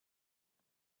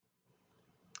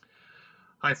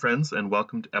Hi, friends, and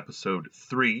welcome to episode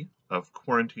 3 of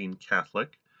Quarantine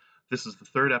Catholic. This is the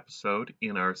third episode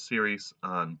in our series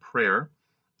on prayer,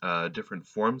 different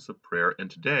forms of prayer,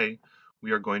 and today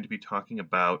we are going to be talking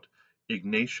about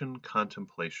Ignatian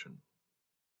Contemplation.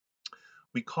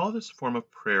 We call this form of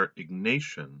prayer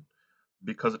Ignatian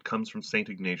because it comes from St.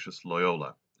 Ignatius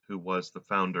Loyola, who was the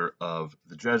founder of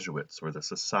the Jesuits, or the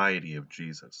Society of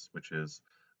Jesus, which is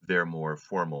their more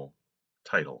formal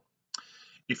title.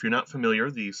 If you're not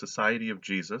familiar, the Society of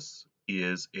Jesus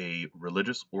is a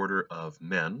religious order of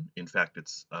men. In fact,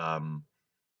 it's,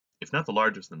 if not the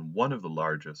largest, then one of the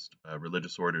largest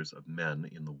religious orders of men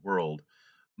in the world,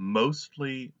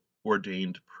 mostly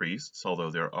ordained priests,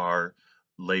 although there are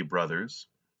lay brothers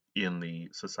in the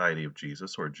Society of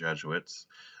Jesus, or Jesuits.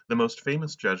 The most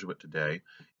famous Jesuit today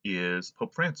is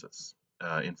Pope Francis.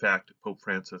 In fact, Pope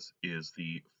Francis is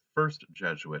the first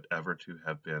Jesuit ever to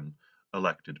have been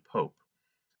elected Pope.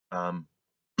 Um,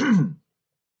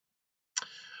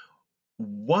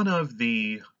 One of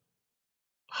the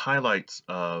highlights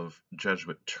of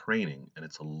Jesuit training, and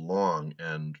it's a long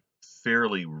and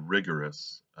fairly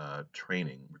rigorous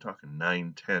training, we're talking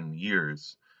 9-10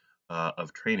 years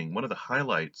of training. One of the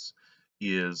highlights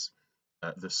is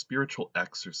the spiritual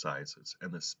exercises,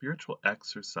 and the spiritual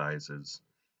exercises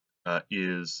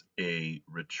is a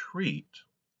retreat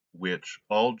which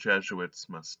all Jesuits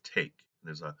must take.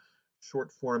 There's a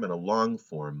short form and a long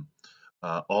form.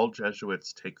 All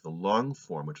Jesuits take the long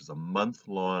form, which is a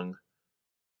month-long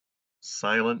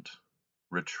silent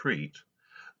retreat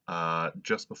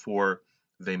just before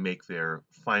they make their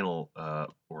final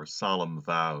or solemn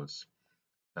vows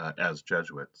as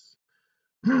Jesuits.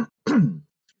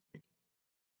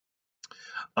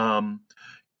 um,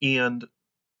 and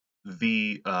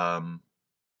the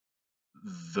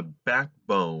the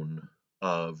backbone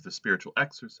of the spiritual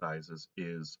exercises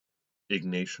is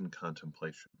Ignatian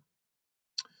contemplation.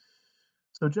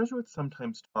 So Jesuits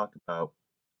sometimes talk about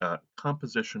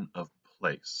composition of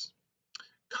place.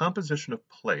 Composition of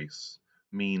place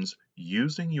means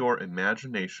using your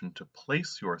imagination to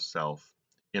place yourself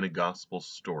in a gospel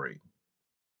story.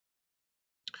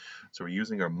 So we're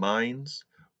using our minds,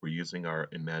 we're using our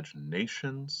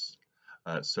imaginations.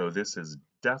 So this is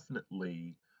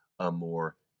definitely a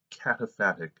more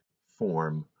cataphatic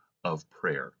form of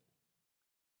prayer,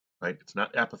 right? It's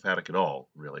not apophatic at all,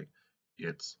 really.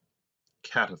 It's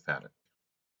cataphatic.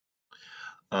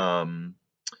 Um,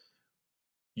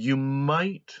 you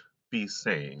might be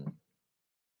saying,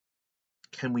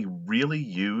 can we really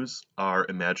use our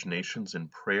imaginations in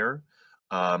prayer?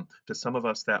 To some of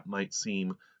us, that might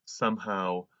seem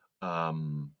somehow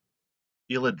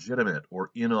illegitimate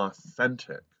or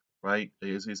inauthentic, right?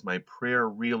 Is my prayer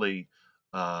really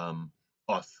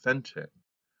authentic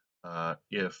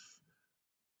if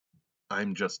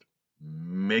I'm just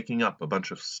making up a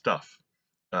bunch of stuff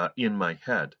in my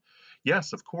head?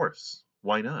 Yes, of course.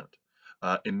 Why not?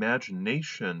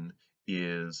 Imagination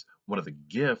is one of the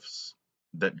gifts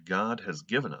that God has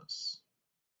given us.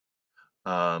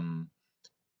 Um,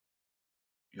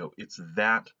 it's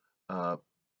that uh,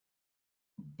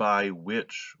 by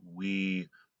which we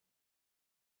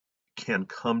can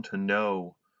come to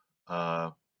know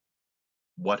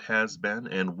what has been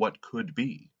and what could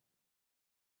be,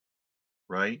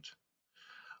 right?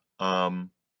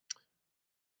 Um,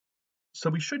 so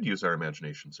we should use our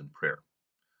imaginations in prayer,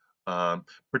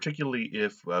 particularly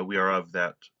if we are uh,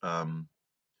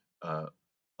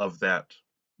 of that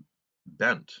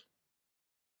bent,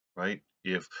 right?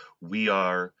 If we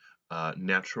are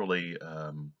naturally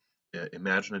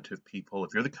imaginative people,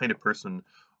 if you're the kind of person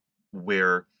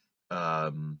where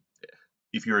um,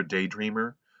 if you're a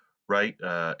daydreamer, right,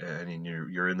 and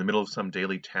you're in the middle of some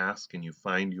daily task and you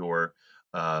find your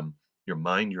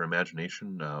mind, your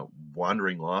imagination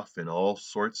wandering off in all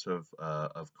sorts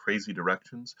of crazy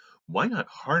directions, why not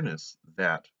harness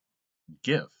that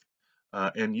gift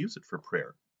and use it for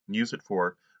prayer, use it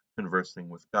for conversing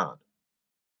with God?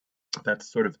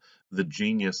 That's sort of the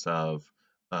genius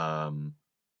um,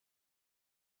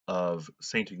 of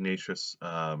Saint Ignatius'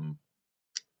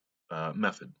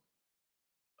 method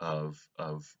of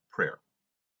prayer.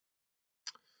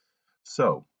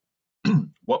 So,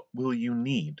 what will you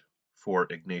need for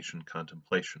Ignatian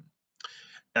contemplation?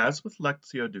 As with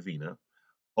Lectio Divina,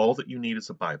 all that you need is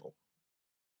a Bible.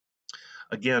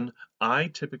 Again, I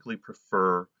typically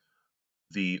prefer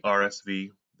the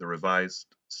RSV, the Revised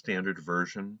Standard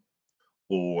Version,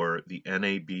 or the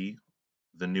NAB,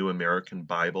 the New American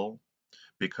Bible,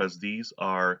 because these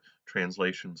are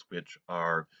translations which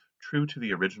are true to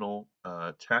the original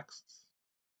texts,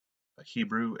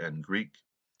 Hebrew and Greek,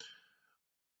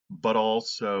 but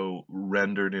also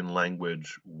rendered in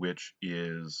language which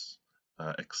is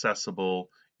accessible,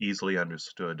 easily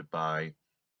understood by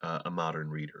a modern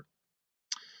reader.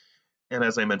 And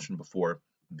as I mentioned before,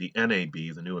 the NAB,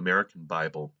 the New American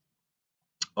Bible,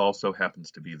 also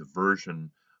happens to be the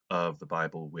version of the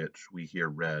Bible which we hear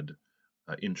read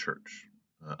in church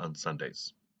on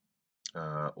Sundays,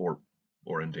 or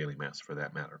in daily mass for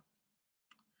that matter.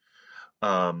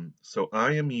 So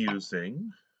I am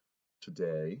using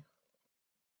today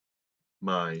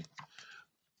my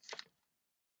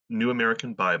New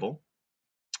American Bible,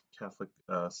 Catholic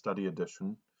Study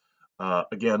Edition.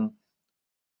 Again,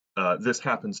 this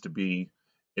happens to be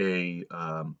a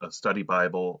study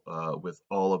Bible with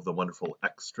all of the wonderful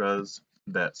extras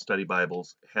that study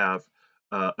Bibles have.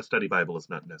 A study Bible is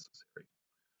not necessary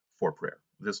for prayer.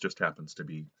 This just happens to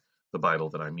be the Bible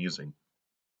that I'm using.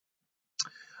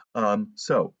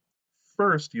 So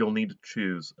first, you'll need to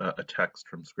choose a text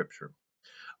from Scripture.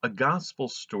 A gospel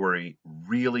story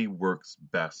really works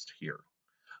best here.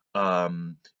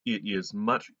 It is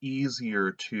much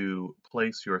easier to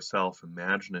place yourself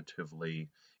imaginatively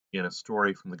in a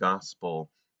story from the gospel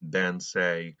than,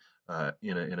 say,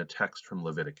 in a text from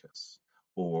Leviticus,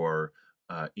 or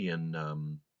in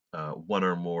one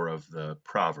or more of the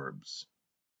Proverbs,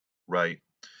 right?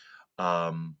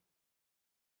 Um,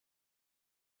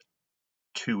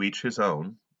 to each his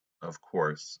own, of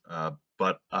course,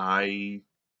 but I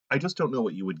just don't know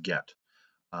what you would get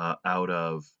out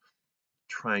of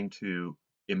trying to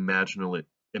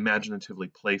imaginatively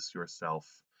place yourself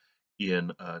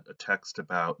in a text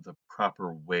about the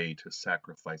proper way to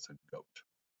sacrifice a goat,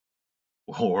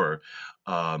 or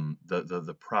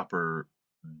the proper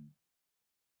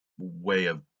way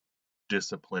of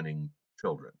disciplining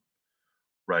children,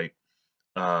 right?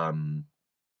 Um,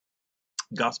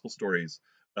 Gospel stories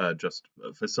just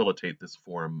facilitate this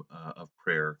form of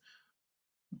prayer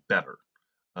better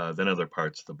than other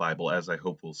parts of the Bible, as I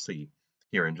hope we'll see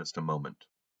here in just a moment.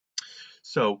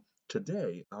 So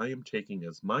today I am taking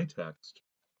as my text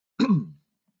the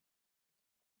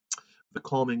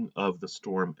calming of the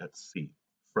storm at sea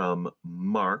from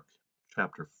Mark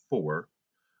chapter 4,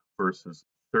 verses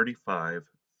 35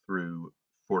 through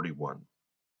 41.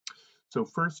 So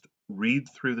first, read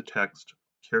through the text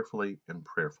carefully and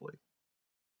prayerfully.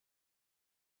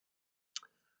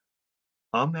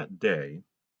 On that day,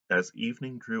 as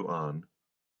evening drew on,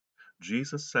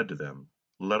 Jesus said to them,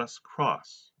 "Let us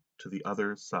cross to the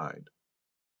other side."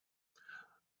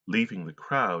 Leaving the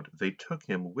crowd, they took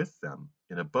him with them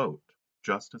in a boat,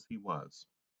 just as he was.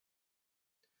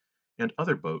 And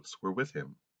other boats were with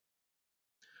him.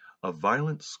 A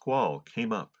violent squall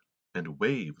came up, and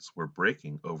waves were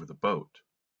breaking over the boat,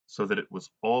 so that it was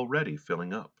already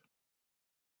filling up.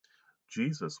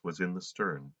 Jesus was in the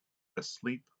stern,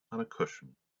 asleep on a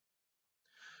cushion.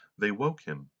 They woke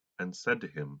him and said to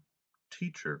him,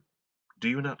 "Teacher, do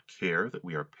you not care that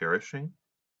we are perishing?"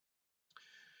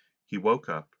 He woke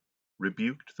up,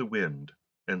 rebuked the wind,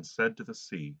 and said to the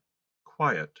sea,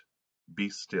 "Quiet, be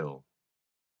still."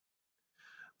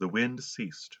 The wind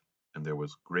ceased, and there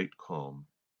was great calm.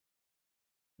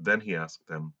 Then he asked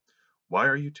them, "Why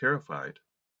are you terrified?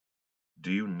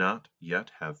 Do you not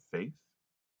yet have faith?"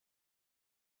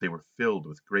 They were filled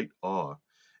with great awe,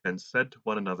 and said to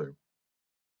one another,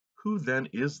 "Who then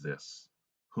is this,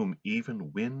 whom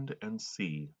even wind and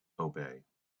sea obey?"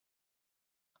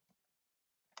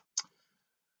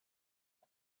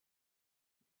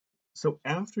 So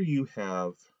after you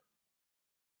have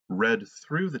read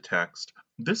through the text,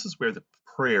 this is where the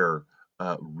prayer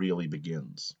really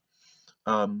begins.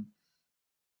 Um,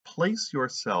 Place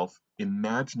yourself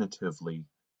imaginatively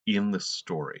in the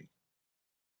story.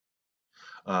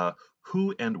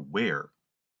 Who and where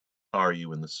are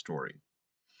you in the story?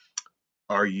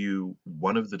 Are you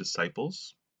one of the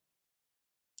disciples?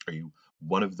 Are you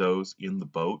one of those in the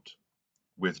boat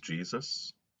with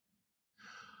Jesus?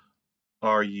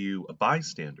 Are you a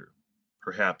bystander,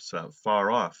 perhaps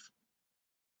far off,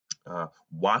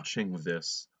 watching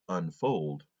this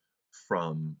unfold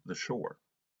from the shore?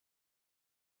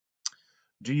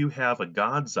 Do you have a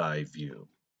God's eye view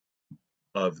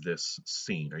of this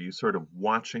scene? Are you sort of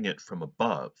watching it from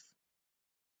above?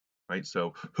 Right?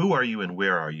 So, who are you and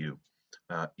where are you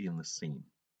in the scene?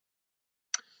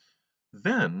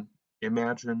 Then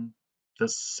imagine the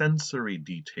sensory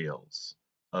details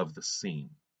of the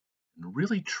scene and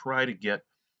really try to get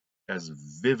as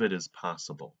vivid as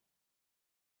possible.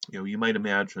 You might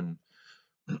imagine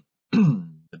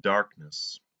the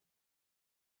darkness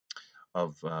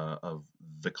of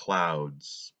the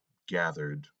clouds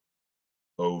gathered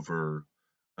over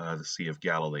the Sea of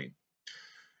Galilee.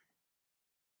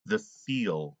 The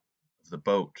feel the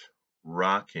boat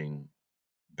rocking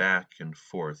back and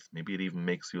forth. Maybe it even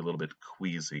makes you a little bit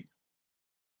queasy.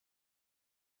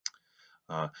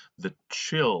 Uh, the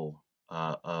chill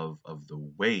of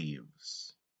the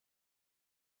waves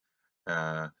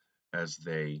uh, as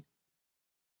they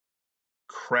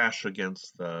crash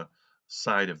against the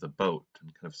side of the boat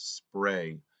and kind of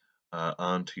spray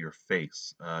onto your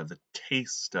face. The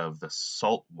taste of the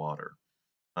salt water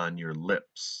on your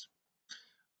lips.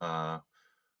 Uh,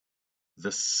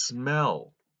 the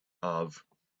smell of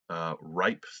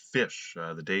ripe fish,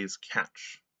 the day's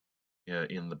catch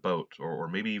in the boat, or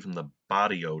maybe even the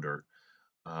body odor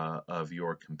of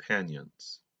your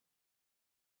companions.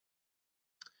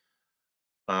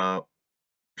 Uh,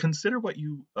 Consider what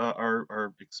you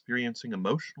are experiencing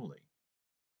emotionally.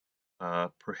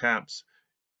 Perhaps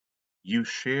you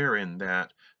share in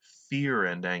that fear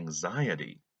and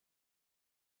anxiety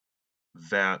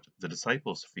that the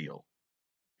disciples feel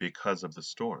because of the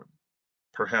storm.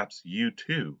 Perhaps you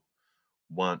too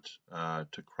want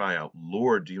to cry out,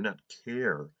 Lord, do you not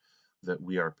care that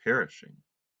we are perishing?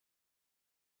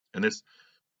 And this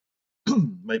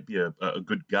might be a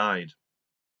good guide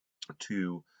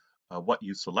to what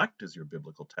you select as your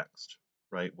biblical text,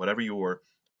 right? Whatever your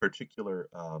particular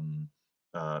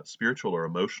spiritual or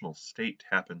emotional state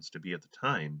happens to be at the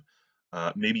time,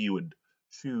 maybe you would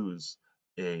choose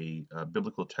a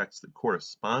biblical text that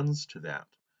corresponds to that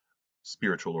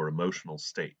spiritual or emotional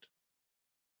state,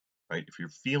 right? If you're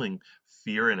feeling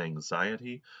fear and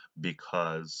anxiety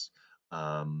because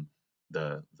um,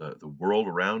 the world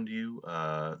around you,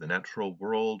 the natural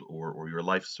world, or your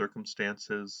life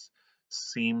circumstances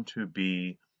seem to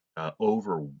be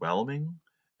overwhelming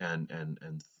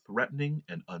and threatening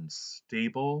and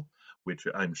unstable, which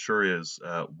I'm sure is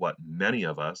what many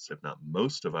of us, if not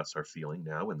most of us, are feeling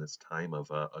now in this time of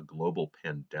a global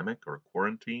pandemic or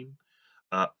quarantine.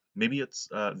 Uh, Maybe it's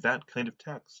that kind of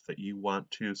text that you want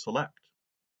to select.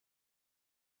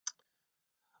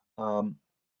 Um,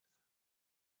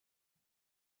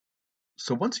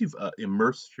 so once you've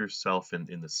immersed yourself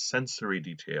in the sensory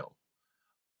detail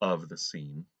of the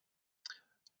scene,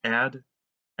 add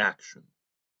action.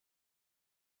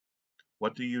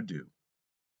 What do you do?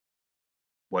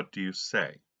 What do you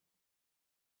say?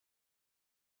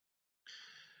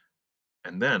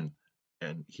 And then,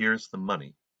 and here's the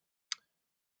money,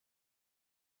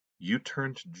 you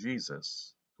turn to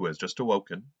Jesus, who has just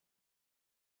awoken.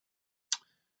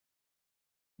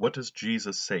 What does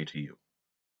Jesus say to you?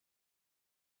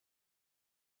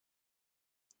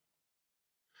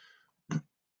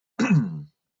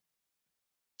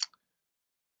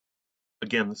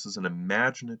 Again, this is an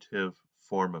imaginative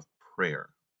form of prayer.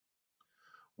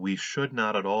 We should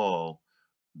not at all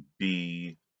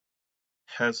be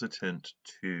hesitant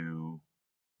to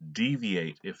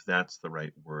deviate, if that's the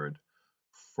right word,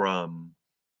 from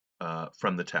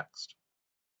from the text.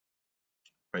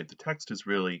 Right, the text is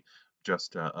really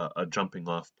just a jumping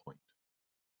off point.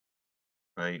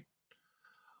 Right,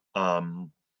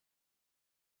 um,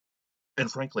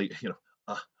 and frankly,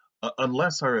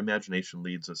 unless our imagination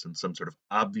leads us in some sort of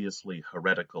obviously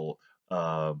heretical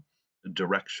uh,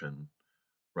 direction,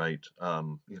 right?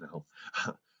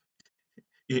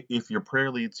 If your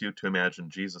prayer leads you to imagine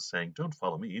Jesus saying, "Don't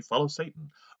follow me, follow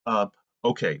Satan," uh,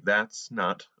 okay, that's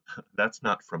not that's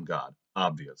not from God,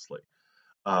 obviously.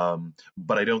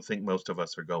 But I don't think most of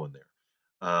us are going there,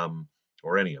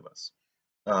 or any of us.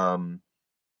 Um,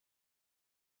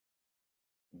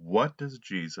 what does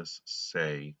Jesus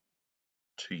say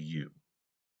to you,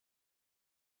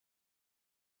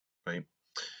 right?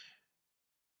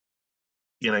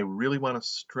 And I really want to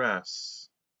stress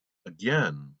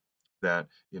again that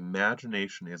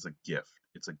imagination is a gift.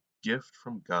 It's a gift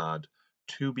from God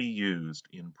to be used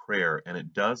in prayer, and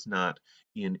it does not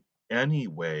in any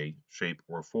way, shape,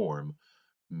 or form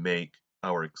make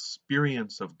our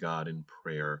experience of God in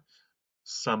prayer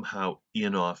somehow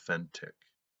inauthentic,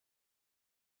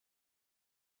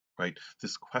 right?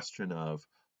 This question of,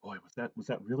 boy, was that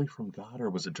really from God,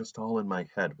 or was it just all in my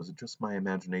head? Was it just my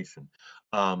imagination?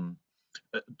 Um,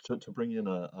 to bring in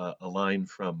a line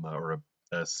from or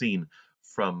a scene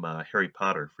from Harry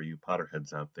Potter for you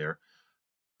Potterheads out there.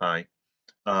 Hi.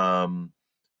 Um,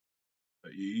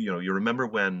 you remember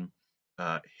when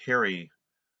Harry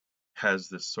has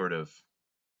this sort of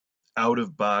out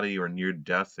of body or near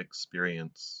death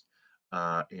experience,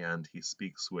 and he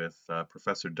speaks with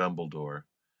Professor Dumbledore,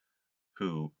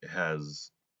 who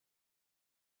has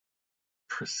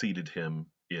preceded him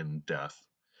in death.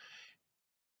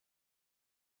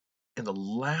 And the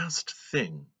last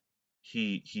thing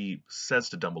he says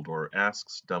to Dumbledore,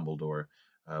 asks Dumbledore,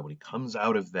 when he comes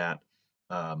out of that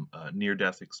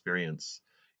near-death experience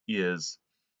is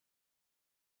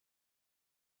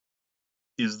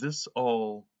this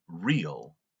all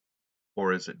real,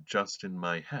 or is it just in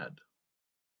my head?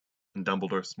 And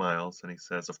Dumbledore smiles and he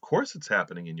says, of course it's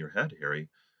happening in your head, Harry,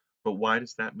 but why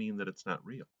does that mean that it's not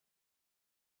real?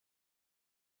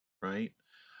 Right?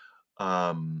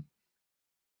 Um,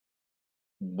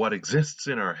 what exists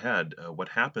in our head, what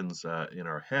happens in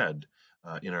our head,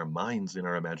 in our minds, in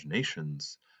our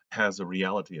imaginations, has a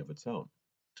reality of its own.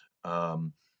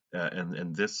 Um,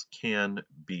 and this can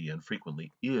be and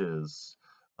frequently is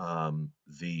um,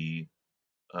 the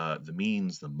the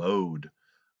means, the mode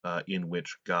in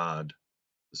which God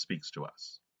speaks to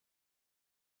us,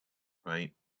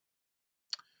 right?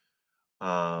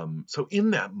 So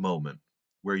in that moment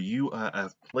where you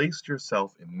have placed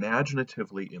yourself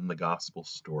imaginatively in the gospel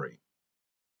story,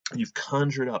 you've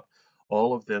conjured up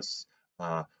all of this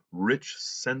uh, rich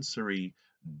sensory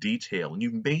detail, and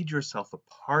you've made yourself a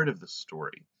part of the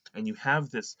story, and you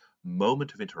have this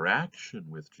moment of interaction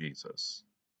with Jesus.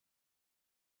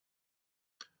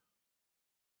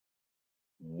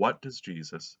 What does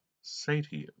Jesus say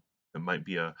to you? It might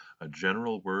be a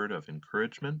general word of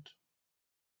encouragement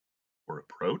or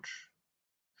approach.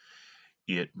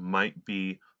 It might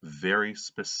be very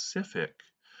specific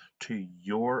to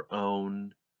your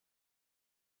own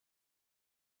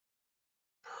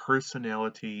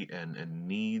personality and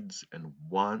needs and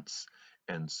wants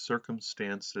and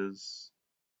circumstances.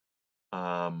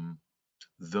 Um,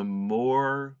 the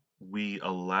more we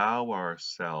allow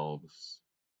ourselves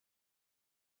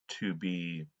to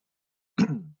be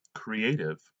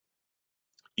creative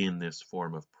in this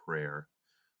form of prayer,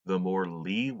 the more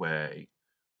leeway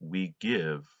we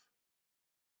give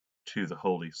to the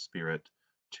Holy Spirit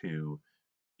to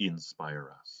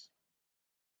inspire us.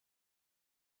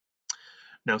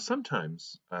 Now,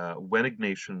 sometimes when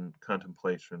Ignatian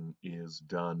contemplation is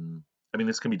done, I mean,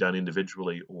 this can be done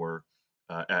individually or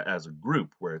as a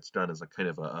group, where it's done as a kind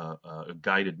of a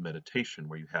guided meditation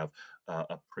where you have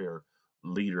a prayer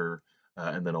leader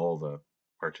and then all the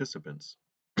participants.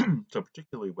 So,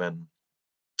 particularly when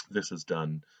this is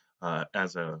done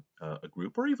as a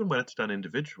group, or even when it's done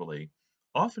individually,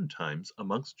 oftentimes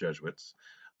amongst Jesuits,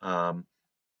 um,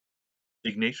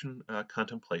 Ignatian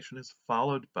contemplation is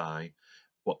followed by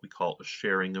what we call a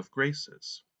sharing of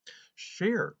graces.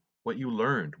 Share what you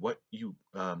learned, what you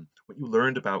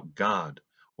learned about God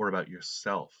or about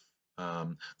yourself,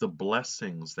 the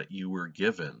blessings that you were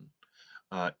given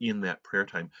in that prayer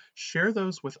time. Share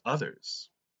those with others.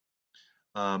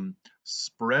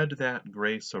 Spread that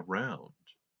grace around,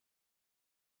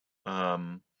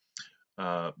 um,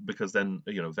 because then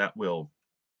that will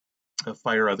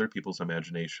fire other people's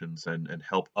imaginations and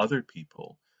help other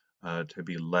people to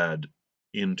be led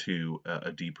into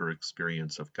a deeper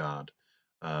experience of God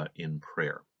in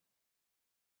prayer.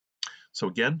 So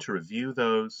again, to review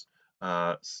those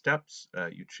steps,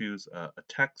 you choose a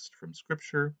text from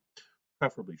Scripture,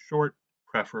 preferably short,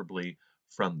 preferably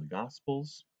from the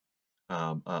Gospels,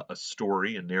 a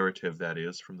story, a narrative that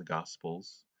is from the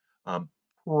Gospels, um,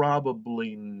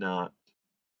 probably not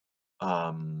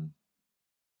um,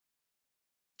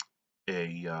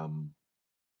 a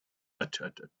a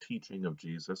teaching of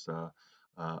Jesus, a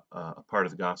part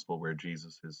of the gospel where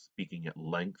Jesus is speaking at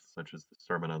length, such as the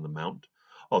Sermon on the Mount.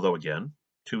 Although again,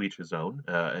 to each his own,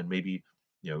 and maybe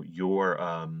you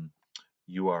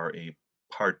are a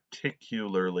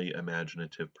particularly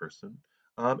imaginative person,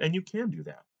 and you can do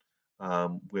that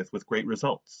with great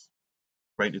results.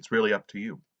 Right? It's really up to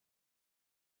you.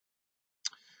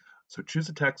 So choose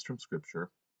a text from Scripture,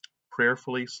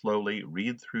 prayerfully, slowly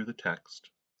read through the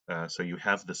text, so you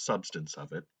have the substance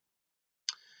of it.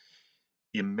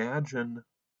 Imagine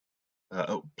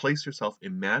place yourself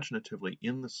imaginatively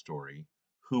in the story.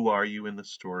 Who are you in the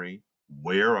story?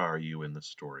 Where are you in the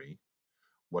story?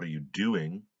 What are you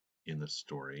doing in the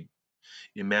story?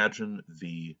 Imagine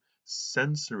the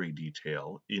sensory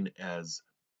detail in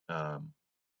um,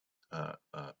 uh,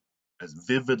 uh, as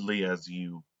vividly as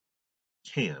you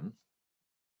can,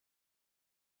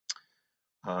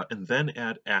 and then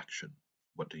add action.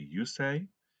 What do you say?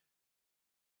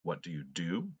 What do you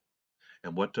do?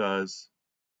 And what does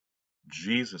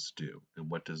Jesus do? And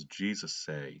what does Jesus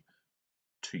say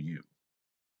to you?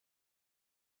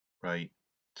 Right?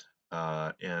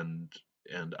 Uh, and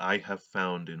and I have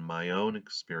found in my own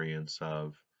experience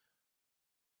of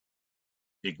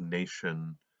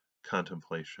Ignatian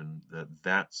contemplation that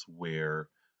that's where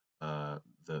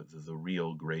the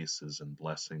real graces and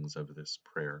blessings of this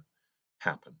prayer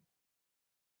happen.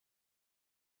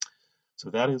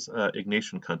 So that is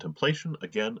Ignatian contemplation.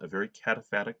 Again, a very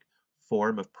cataphatic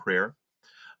form of prayer.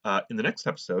 In the next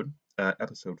episode,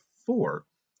 episode 4,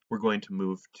 we're going to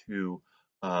move to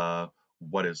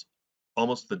what is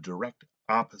almost the direct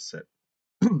opposite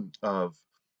of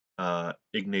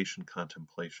Ignatian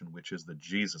Contemplation, which is the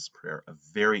Jesus prayer, a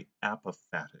very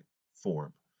apophatic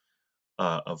form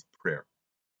of prayer.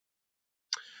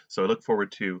 So I look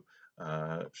forward to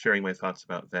sharing my thoughts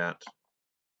about that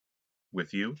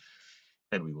with you,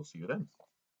 and we will see you then.